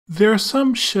There are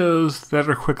some shows that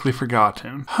are quickly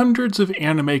forgotten. Hundreds of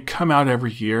anime come out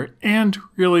every year, and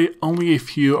really only a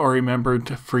few are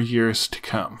remembered for years to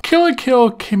come. Kill la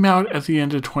Kill came out at the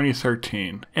end of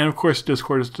 2013, and of course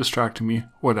Discord is distracting me,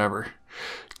 whatever.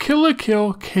 Kill la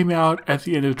Kill came out at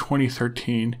the end of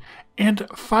 2013, and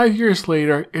 5 years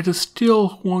later, it is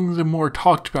still one of the more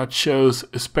talked about shows,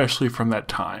 especially from that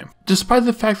time. Despite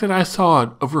the fact that I saw it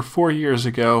over 4 years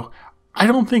ago, I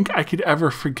don't think I could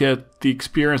ever forget the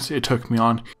experience it took me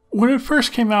on. When it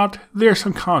first came out, there's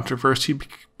some controversy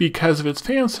because of its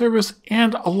fan service,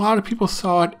 and a lot of people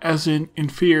saw it as an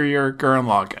inferior Gurren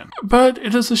Lagann. But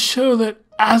it is a show that,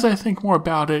 as I think more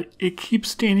about it, it keeps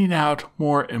standing out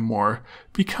more and more,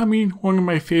 becoming one of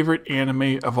my favorite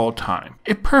anime of all time.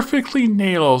 It perfectly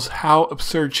nails how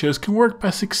absurd shows can work by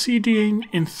succeeding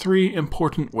in 3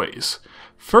 important ways.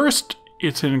 First,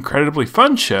 it's an incredibly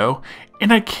fun show,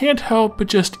 and I can't help but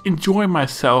just enjoy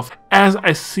myself as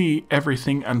I see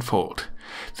everything unfold.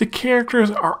 The characters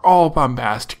are all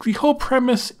bombastic, the whole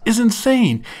premise is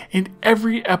insane, and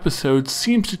every episode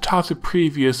seems to top the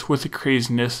previous with the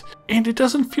craziness, and it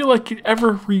doesn't feel like it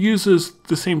ever reuses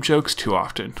the same jokes too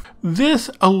often. This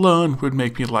alone would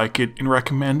make me like it and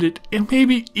recommend it, and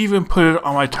maybe even put it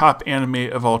on my top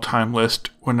anime of all time list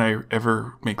when I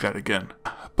ever make that again.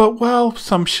 But while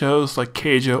some shows like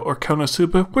Keijo or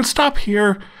Konosuba would stop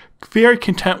here, very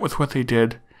content with what they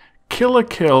did, Kill la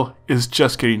Kill is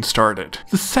just getting started.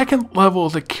 The second level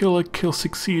that Kill la Kill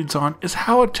succeeds on is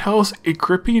how it tells a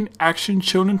gripping action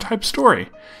shonen type story.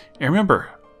 And remember,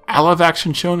 I love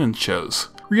action shonen shows.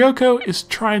 Ryoko is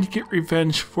trying to get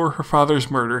revenge for her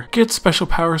father's murder, gets special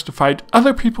powers to fight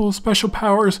other people with special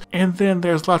powers, and then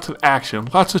there's lots of action,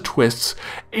 lots of twists,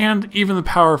 and even the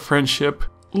power of friendship,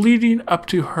 leading up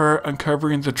to her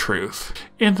uncovering the truth.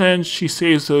 And then she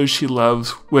saves those she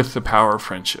loves with the power of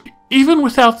friendship. Even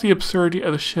without the absurdity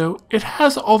of the show, it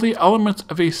has all the elements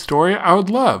of a story I would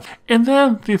love. And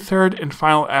then the third and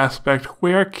final aspect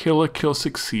where Kill la Kill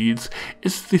succeeds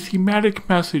is the thematic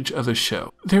message of the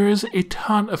show. There is a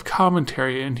ton of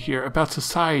commentary in here about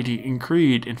society and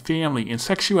greed and family and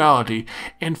sexuality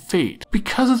and fate.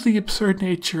 Because of the absurd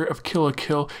nature of Kill la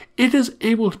Kill, it is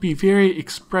able to be very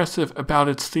expressive about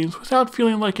its themes without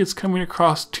feeling like it's coming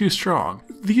across too strong.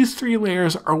 These 3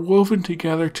 layers are woven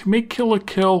together to make Kill la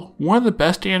Kill one of the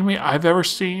best anime I've ever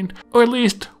seen, or at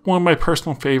least one of my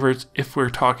personal favorites if we're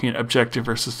talking objective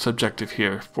versus subjective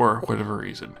here for whatever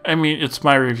reason. I mean, it's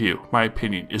my review, my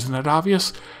opinion. Isn't that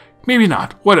obvious? Maybe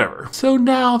not, whatever. So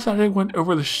now that I went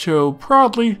over the show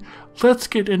broadly, let's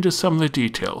get into some of the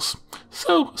details.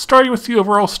 So, starting with the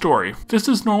overall story. This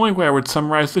is normally where I would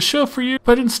summarize the show for you,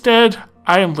 but instead,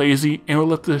 I am lazy and will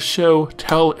let the show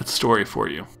tell its story for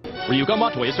you. Ryuko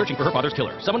Matoi is searching for her father's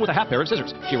killer, someone with a half pair of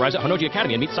scissors. She arrives at Honnouji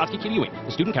Academy and meets Satsuki Kiriui,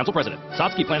 the student council president.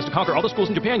 Satsuki plans to conquer all the schools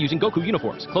in Japan using Goku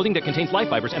uniforms, clothing that contains life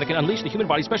fibers and that can unleash the human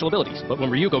body's special abilities. But when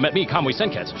Ryuko met me, Kamui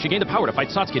Senketsu, she gained the power to fight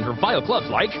Satsuki in her vile clubs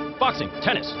like boxing,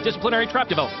 tennis, disciplinary trap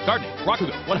development, gardening,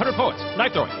 rakugo, 100 poets,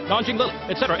 knife throwing, Nanjing Lily,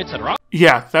 etc., etc.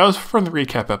 Yeah, that was from the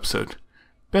recap episode.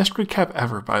 Best recap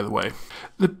ever, by the way.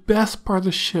 The best part of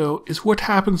the show is what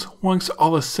happens once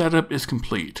all the setup is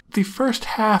complete. The first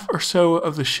half or so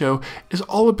of the show is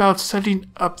all about setting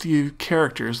up the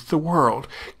characters, the world,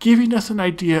 giving us an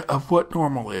idea of what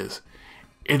normal is.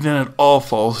 And then it all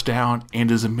falls down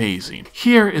and is amazing.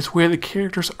 Here is where the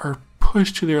characters are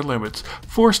pushed to their limits,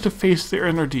 forced to face their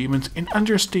inner demons and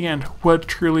understand what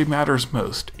truly matters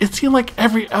most. It seemed like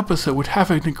every episode would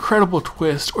have an incredible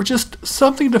twist or just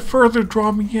something to further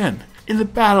draw me in. And the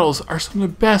battles are some of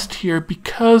the best here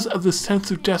because of the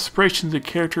sense of desperation the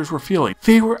characters were feeling.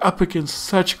 They were up against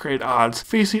such great odds,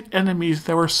 facing enemies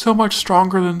that were so much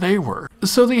stronger than they were.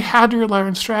 So they had to rely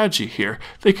on strategy here.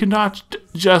 They could not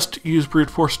just use brute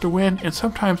force to win, and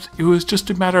sometimes it was just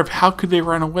a matter of how could they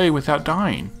run away without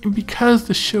dying. And because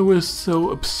the show is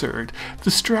so absurd,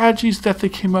 the strategies that they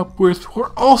came up with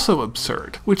were also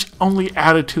absurd, which only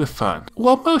added to the fun.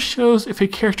 While most shows, if a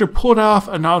character pulled off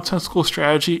a nonsensical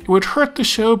strategy, it would hurt the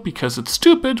show because it's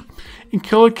stupid. In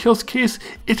Kill la Kill's case,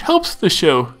 it helps the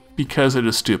show because it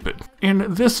is stupid. And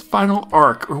this final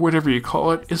arc, or whatever you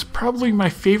call it, is probably my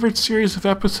favorite series of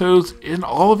episodes in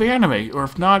all of anime, or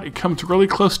if not, it comes really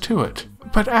close to it.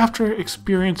 But after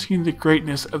experiencing the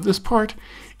greatness of this part,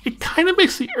 it kind of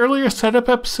makes the earlier setup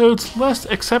episodes less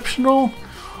exceptional,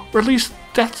 or at least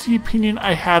that's the opinion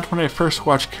I had when I first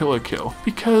watched Kill la Kill.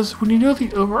 Because when you know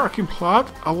the overarching plot,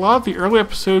 a lot of the early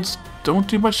episodes don't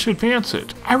do much to advance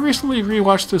it. I recently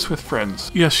rewatched this with friends.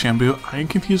 Yes, Shambu, I am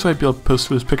confused why Bill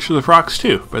posted his pictures of rocks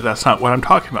too, but that's not what I'm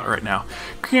talking about right now.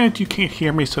 Granted, you can't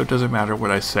hear me, so it doesn't matter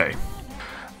what I say.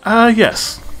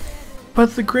 Yes.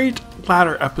 But the great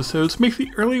latter episodes make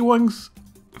the early ones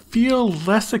feel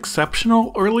less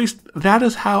exceptional, or at least that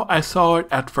is how I saw it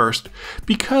at first,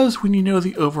 because when you know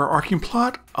the overarching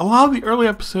plot, a lot of the early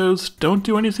episodes don't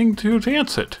do anything to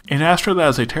advance it. And Astra, that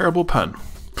is a terrible pun.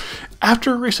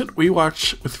 After a recent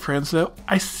rewatch with friends though,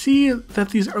 I see that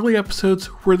these early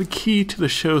episodes were the key to the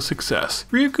show's success.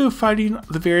 Ryoko fighting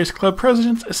the various club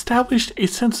presidents established a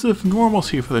sense of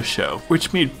normalcy for the show,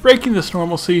 which made breaking this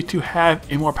normalcy to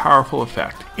have a more powerful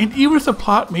effect. And even if the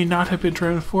plot may not have been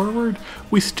driven forward,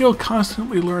 we still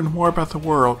constantly learn more about the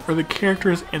world or the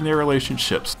characters and their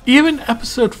relationships. Even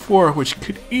episode 4, which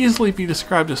could easily be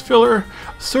described as filler,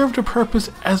 served a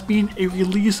purpose as being a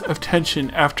release of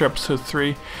tension after episode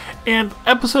 3. And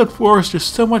episode 4 is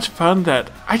just so much fun that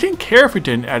I didn't care if it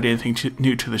didn't add anything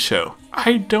new to the show.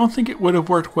 I don't think it would have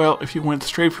worked well if you went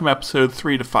straight from episode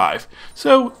 3 to 5.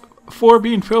 So 4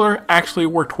 being filler actually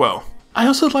worked well. I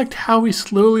also liked how we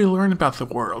slowly learn about the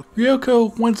world.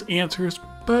 Ryoko wants answers,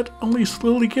 but only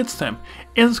slowly gets them.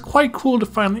 And it's quite cool to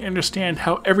finally understand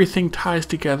how everything ties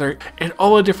together and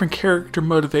all the different character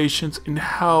motivations and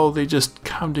how they just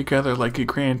come together like a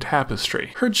grand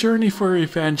tapestry. Her journey for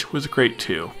revenge was great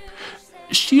too.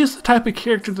 She is the type of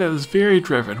character that is very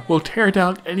driven, will tear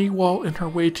down any wall in her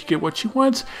way to get what she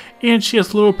wants, and she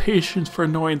has little patience for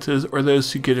annoyances or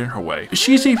those who get in her way.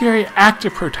 She's a very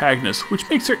active protagonist, which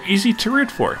makes her easy to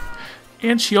root for.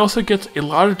 And she also gets a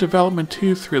lot of development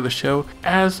too through the show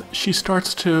as she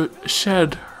starts to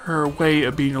shed her way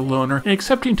of being a loner and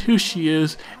accepting who she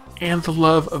is and the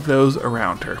love of those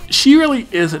around her. She really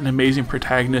is an amazing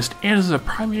protagonist and is a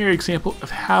primary example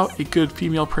of how a good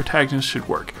female protagonist should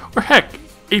work. Or heck,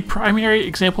 a primary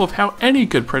example of how any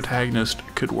good protagonist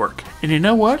could work. And you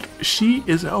know what? She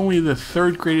is only the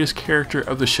third greatest character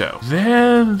of the show.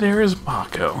 Then there is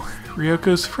Mako,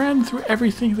 Ryoko's friend through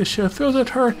everything the show throws at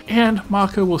her, and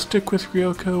Mako will stick with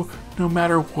Ryoko no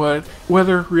matter what,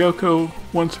 whether Ryoko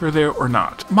wants her there or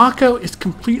not. Mako is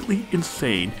completely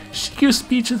insane. She gives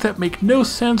speeches that make no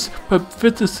sense but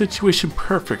fit the situation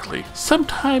perfectly.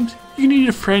 Sometimes you need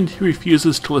a friend who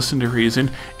refuses to listen to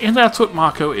reason, and that's what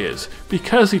Mako is,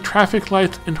 because the traffic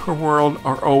lights in her world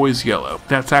are always yellow.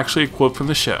 That's actually a quote from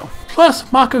the show.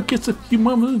 Plus, Mako gets a few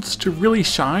moments to really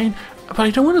shine, but I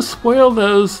don't want to spoil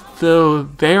those, though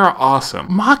they are awesome.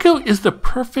 Mako is the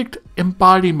perfect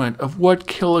embodiment of what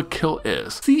Kill la Kill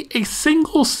is. See a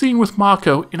single scene with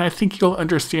Mako and I think you'll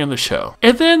understand the show.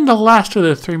 And then the last of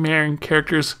the three main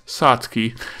characters,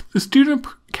 Satsuki, the student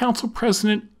council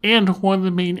president and one of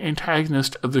the main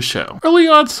antagonists of the show. Early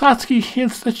on, Satsuki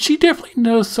hints that she definitely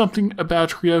knows something about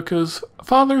Ryoko's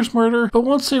father's murder, but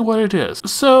won't say what it is.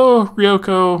 So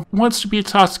Ryoko wants to beat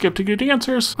Satsuki up to get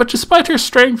answers, but despite her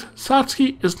strength,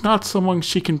 Satsuki is not someone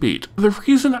she can beat. The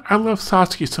reason I love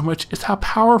Satsuki so much is how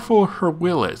powerful her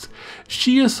will is.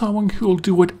 She is someone who will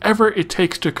do whatever it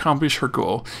takes to accomplish her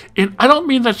goal, and I don't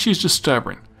mean that she's just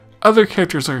stubborn. Other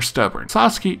characters are stubborn.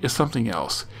 Satsuki is something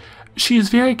else. She is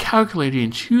very calculating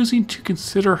and choosing to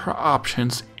consider her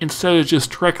options instead of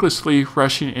just recklessly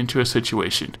rushing into a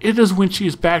situation. It is when she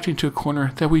is backed into a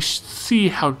corner that we see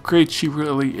how great she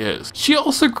really is. She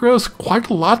also grows quite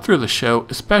a lot through the show,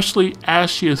 especially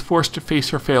as she is forced to face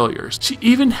her failures. She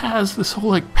even has this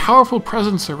whole powerful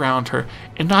presence around her,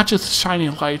 and not just a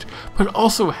shining light, but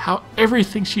also how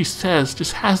everything she says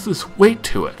just has this weight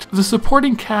to it. The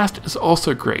supporting cast is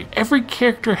also great. Every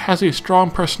character has a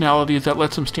strong personality that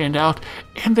lets them stand out,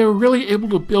 and they're really able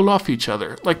to build off each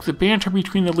other, like the banter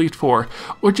between the lead four,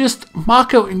 or just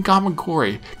Mako and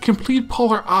Gamagori, complete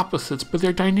polar opposites, but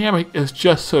their dynamic is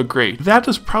just so great. That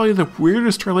is probably the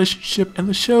weirdest relationship in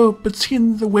the show, but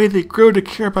seeing the way they grow to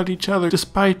care about each other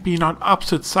despite being on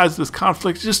opposite sides of this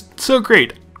conflict is just so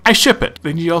great. I ship it.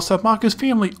 Then you also have Mako's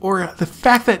family, or the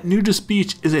fact that nudist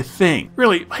beach is a thing.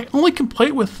 Really, my only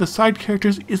complaint with the side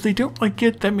characters is they don't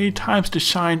get that many times to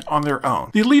shine on their own.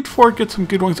 The Elite Four get some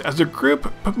good ones as a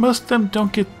group, but most of them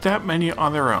don't get that many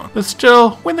on their own. But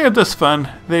still, when they're this fun,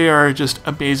 they are just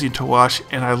amazing to watch,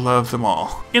 and I love them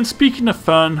all. And speaking of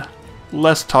fun,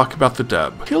 let's talk about the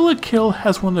dub. Kill la Kill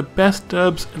has one of the best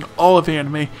dubs in all of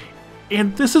anime,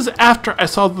 and this is after I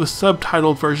saw the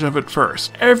subtitled version of it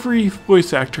first. Every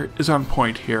voice actor is on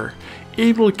point here,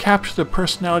 able to capture the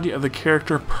personality of the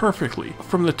character perfectly,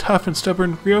 from the tough and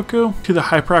stubborn Ryoko, to the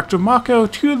hyperactive Mako,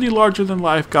 to the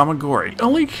larger-than-life Gamagori. The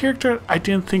only character I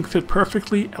didn't think fit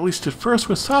perfectly, at least at first,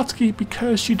 was Satsuki,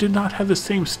 because she did not have the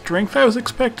same strength I was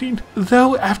expecting,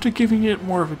 though after giving it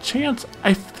more of a chance,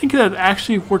 I think that it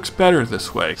actually works better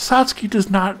this way. Satsuki does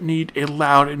not need a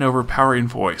loud and overpowering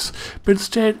voice, but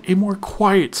instead a more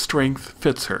quiet strength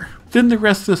fits her. Then the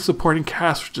rest of the supporting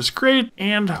cast was just great,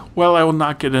 and while I will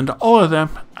not get into all of them,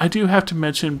 I do have to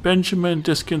mention Benjamin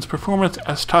Diskin's performance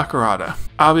as Takarada.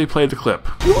 I'll play the clip.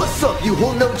 What's up, you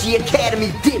Honoji Academy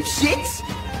dipshits?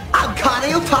 I'm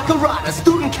Kaneo Takarada,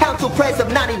 student council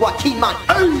president of Naniwa Mount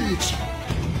Urge.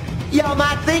 Y'all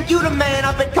might think you the man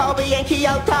up in Kobe and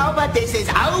Kyoto, but this is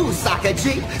Osaka,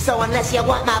 G. So unless you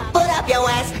want my foot up your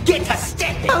ass, get to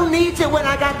stepping. Who needs it when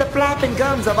I got the flapping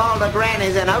gums of all the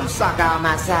grannies in Osaka on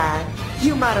my side?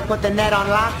 You might have put the net on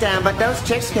lockdown, but those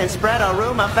chicks can spread a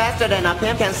rumor faster than a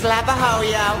pimp can slap a hoe,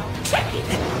 yo. Check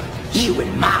it. You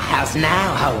in my house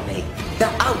now, homie. The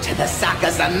O to the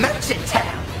Saka's a merchant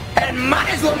town, and might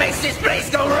as well make this place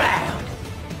go round.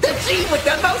 The G with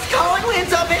the most coin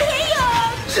wins over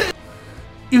here.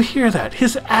 You hear that?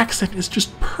 His accent is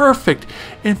just perfect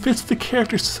and fits the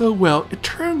character so well. It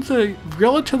turns a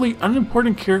relatively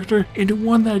unimportant character into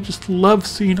one that I just love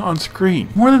seeing on screen.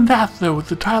 More than that though,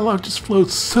 the dialogue just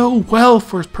flows so well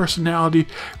for his personality,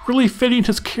 really fitting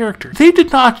his character. They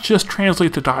did not just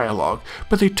translate the dialogue,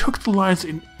 but they took the lines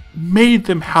and made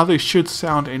them how they should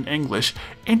sound in English,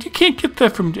 and you can't get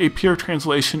that from a pure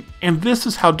translation, and this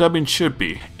is how dubbing should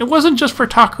be. It wasn't just for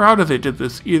Takarada they did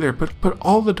this either, but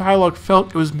all the dialogue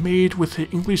felt it was made with the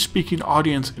English-speaking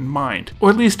audience in mind, or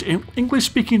at least an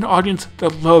English-speaking audience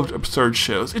that loved absurd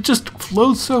shows. It just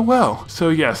flowed so well. So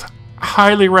yes,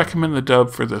 highly recommend the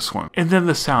dub for this one. And then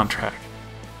the soundtrack.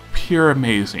 Pure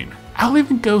amazing. I'll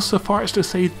even go so far as to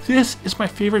say this is my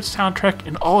favorite soundtrack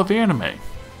in all of anime.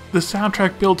 The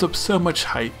soundtrack builds up so much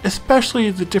hype, especially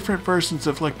the different versions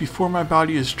of like Before My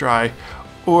Body Is Dry,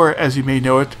 or as you may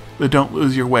know it, the Don't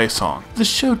Lose Your Way song. The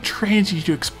show trains you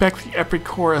to expect the epic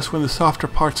chorus when the softer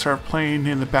parts start playing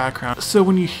in the background, so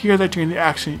when you hear that during the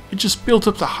action, it just builds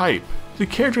up the hype. The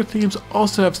character themes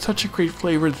also have such a great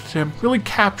flavor that I'm really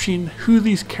capturing who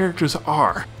these characters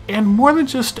are. And more than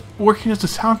just working as a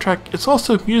soundtrack, it's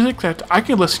also music that I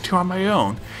can listen to on my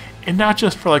own. And not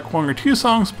just for like 1 or 2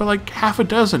 songs, but like half a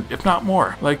dozen, if not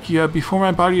more. Like Before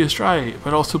My Body Is Dry,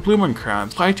 but also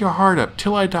Blumenkranz, Light Your Heart Up,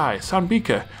 Till I Die,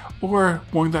 Sanbika, or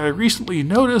one that I recently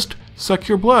noticed, Suck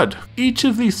Your Blood. Each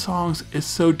of these songs is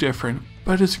so different,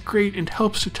 but is great and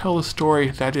helps to tell a story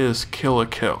that is Kill la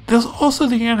Kill. There's also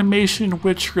the animation,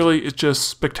 which really is just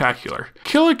spectacular.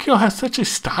 Kill la Kill has such a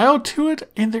style to it,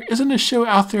 and there isn't a show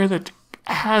out there that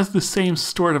has the same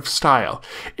sort of style.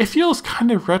 It feels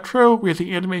kind of retro, where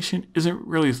the animation isn't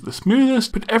really the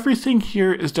smoothest, but everything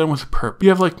here is done with a purpose. You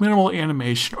have like minimal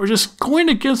animation, or just going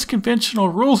against conventional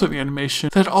rules of animation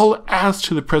that all adds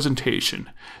to the presentation.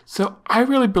 So I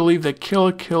really believe that Kill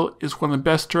la Kill is one of the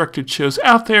best directed shows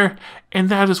out there, and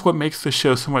that is what makes the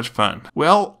show so much fun.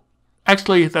 Well,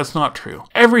 actually, that's not true.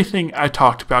 Everything I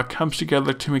talked about comes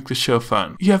together to make the show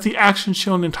fun. You have the action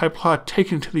shown in type plot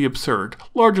taken to the absurd,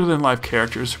 larger than life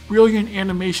characters, brilliant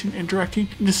animation and directing,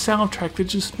 and a soundtrack that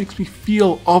just makes me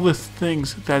feel all the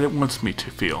things that it wants me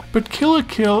to feel. But Kill la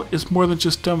Kill is more than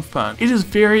just dumb fun. It is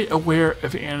very aware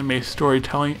of anime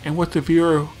storytelling and what the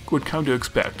viewer would come to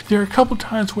expect. There are a couple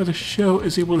times where the show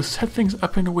is able to set things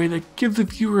up in a way that gives the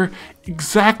viewer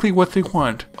exactly what they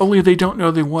want, only they don't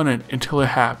know they want it until it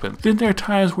happens. Then there are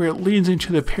times where it leans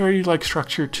into the parody-like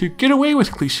structure to get away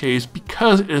with cliches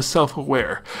because it is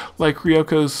self-aware, like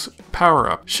Ryoko's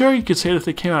power-up. Sure, you could say that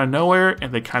they came out of nowhere,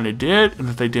 and they kinda did, and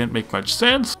that they didn't make much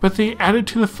sense, but they added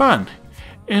to the fun.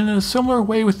 And in a similar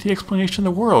way with the explanation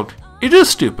of the world. It is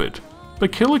stupid,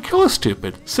 but Kill la Kill is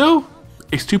stupid, so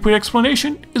a stupid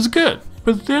explanation is good.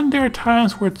 But then there are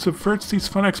times where it subverts these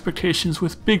fun expectations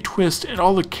with big twists and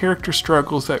all the character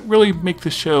struggles that really make the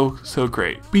show so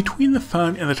great. Between the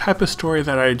fun and the type of story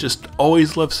that I just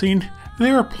always love seeing,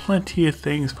 there are plenty of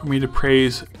things for me to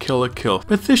praise Kill la Kill.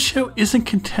 But this show isn't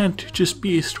content to just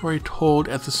be a story told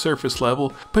at the surface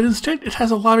level, but instead it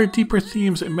has a lot of deeper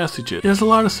themes and messages. It has a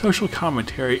lot of social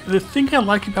commentary, and the thing I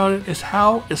like about it is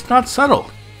how it's not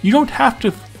subtle. You don't have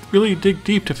to really dig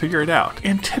deep to figure it out.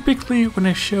 And typically when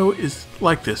a show is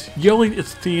like this, yelling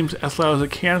its themes as loud as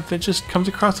it can, that just comes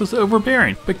across as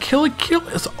overbearing. But Kill la Kill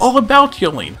is all about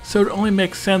yelling, so it only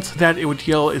makes sense that it would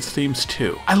yell its themes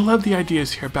too. I love the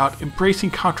ideas here about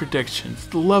embracing contradictions,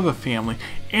 the love of family,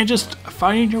 and just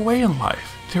finding your way in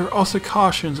life. There are also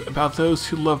cautions about those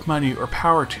who love money or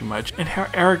power too much, and how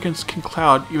arrogance can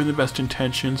cloud even the best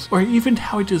intentions, or even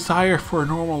how a desire for a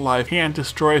normal life can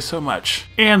destroy so much.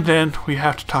 And then we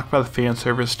have to talk about the fan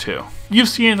service too. You've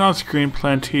seen it on screen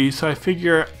plenty, so I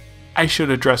figure I should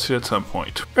address it at some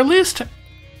point. Or at least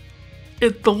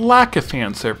the lack of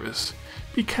fan service.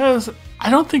 Because I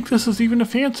don't think this is even a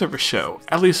fan service show,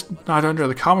 at least not under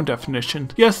the common definition.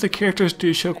 Yes, the characters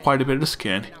do show quite a bit of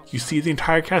skin. You see the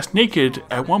entire cast naked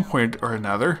at one point or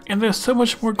another, and there's so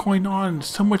much more going on,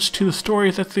 so much to the story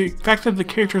that the fact that the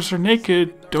characters are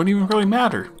naked don't even really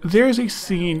matter. There's a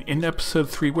scene in episode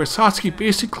 3 where Satsuki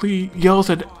basically yells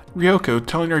at Ryoko,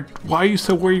 telling her, "Why are you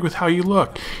so worried with how you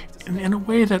look?" And in a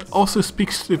way that also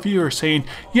speaks to the viewer, saying,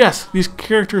 yes, these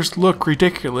characters look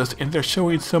ridiculous and they're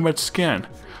showing so much skin,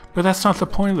 but that's not the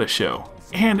point of the show.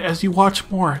 And as you watch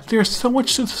more, there's so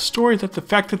much to the story that the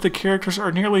fact that the characters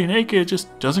are nearly naked just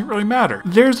doesn't really matter.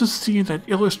 There's a scene that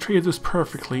illustrated this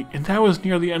perfectly, and that was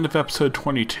near the end of episode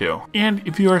 22. And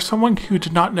if you are someone who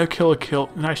did not know Kill la Kill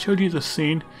and I showed you the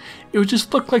scene, it would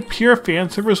just look like pure fan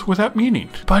service without meaning.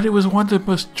 But it was one of the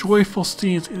most joyful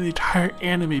scenes in the entire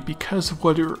anime because of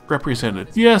what it represented.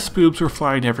 Yes, boobs were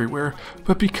flying everywhere,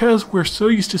 but because we're so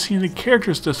used to seeing the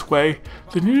characters this way,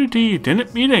 the nudity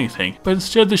didn't mean anything. But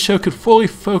instead the show could fully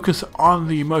focus on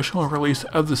the emotional release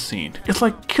of the scene. It's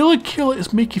like Kill la Kill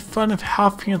is making fun of how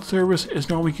fan service is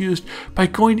normally used by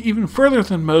going even further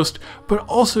than most, but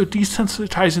also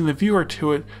desensitizing the viewer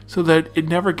to it so that it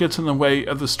never gets in the way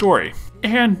of the story.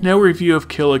 And no review of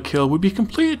Kill la Kill would be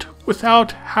complete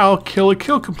without how Kill la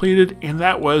Kill completed, and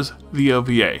that was the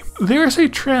OVA. There's a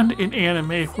trend in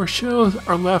anime where shows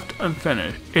are left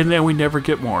unfinished, and then we never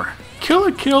get more. Kill la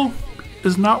Kill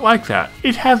is not like that.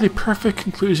 It had the perfect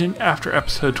conclusion after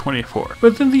episode 24,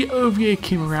 but then the OVA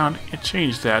came around and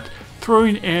changed that,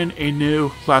 throwing in a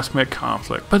new last-minute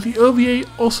conflict. But the OVA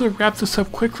also wrapped this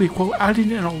up quickly while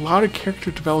adding in a lot of character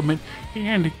development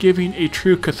and giving a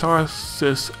true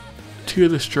catharsis to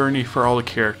this journey for all the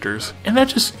characters. And that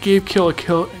just gave Kill la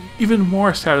Kill an even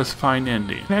more satisfying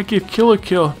ending. That gave Kill la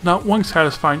Kill not one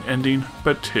satisfying ending,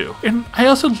 but two. And I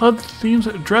also loved the themes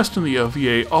addressed in the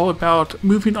OVA, all about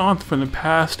moving on from the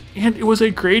past, and it was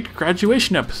a great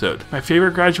graduation episode. My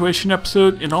favorite graduation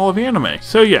episode in all of anime.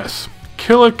 So yes,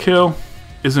 Kill la Kill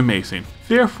is amazing.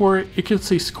 Therefore, it gets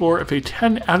a score of a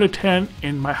 10 out of 10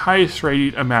 and my highest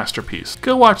rating, a masterpiece.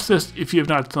 Go watch this if you have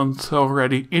not done so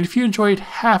already, and if you enjoyed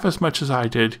half as much as I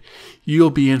did, you'll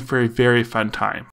be in for a very fun time.